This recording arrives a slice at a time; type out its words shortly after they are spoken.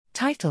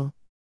Title: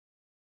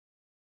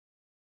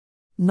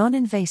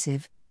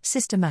 Non-invasive,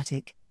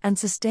 systematic, and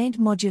sustained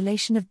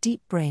modulation of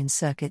deep brain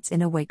circuits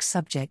in awake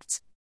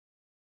subjects.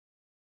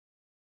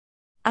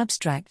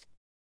 Abstract: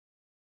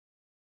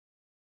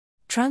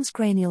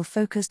 Transcranial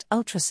focused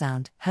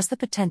ultrasound has the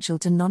potential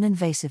to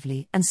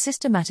non-invasively and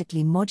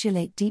systematically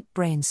modulate deep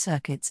brain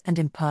circuits and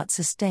impart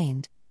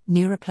sustained,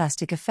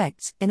 neuroplastic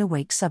effects in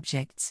awake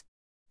subjects.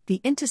 The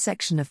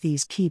intersection of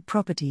these key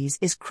properties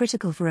is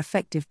critical for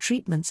effective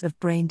treatments of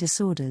brain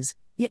disorders,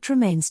 yet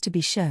remains to be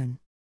shown.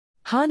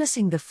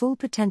 Harnessing the full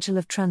potential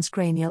of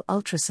transcranial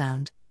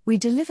ultrasound, we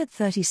delivered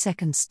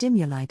 30-second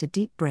stimuli to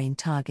deep brain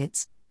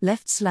targets,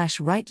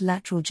 left/right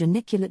lateral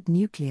geniculate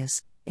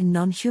nucleus, in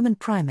non-human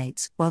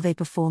primates while they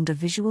performed a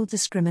visual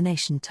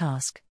discrimination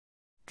task.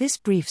 This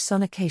brief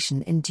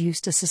sonication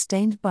induced a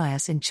sustained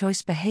bias in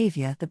choice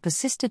behavior that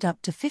persisted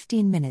up to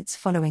 15 minutes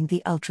following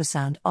the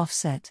ultrasound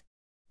offset.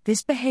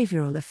 This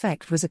behavioral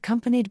effect was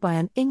accompanied by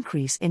an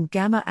increase in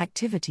gamma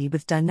activity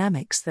with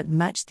dynamics that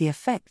matched the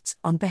effects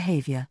on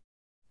behavior.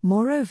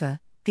 Moreover,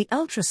 the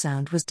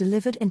ultrasound was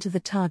delivered into the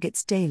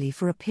targets daily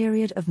for a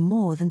period of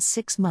more than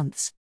 6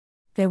 months.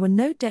 There were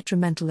no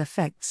detrimental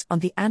effects on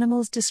the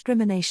animal's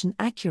discrimination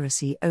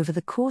accuracy over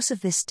the course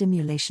of this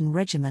stimulation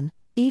regimen,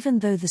 even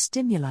though the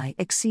stimuli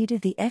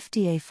exceeded the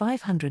FDA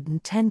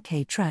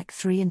 510K Track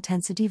 3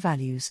 intensity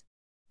values.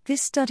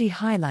 This study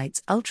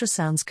highlights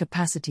ultrasound's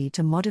capacity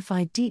to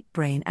modify deep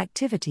brain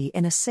activity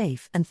in a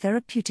safe and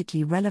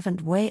therapeutically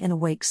relevant way in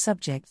awake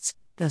subjects,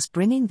 thus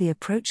bringing the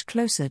approach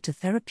closer to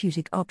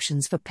therapeutic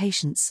options for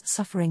patients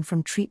suffering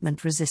from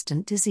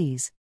treatment-resistant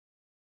disease.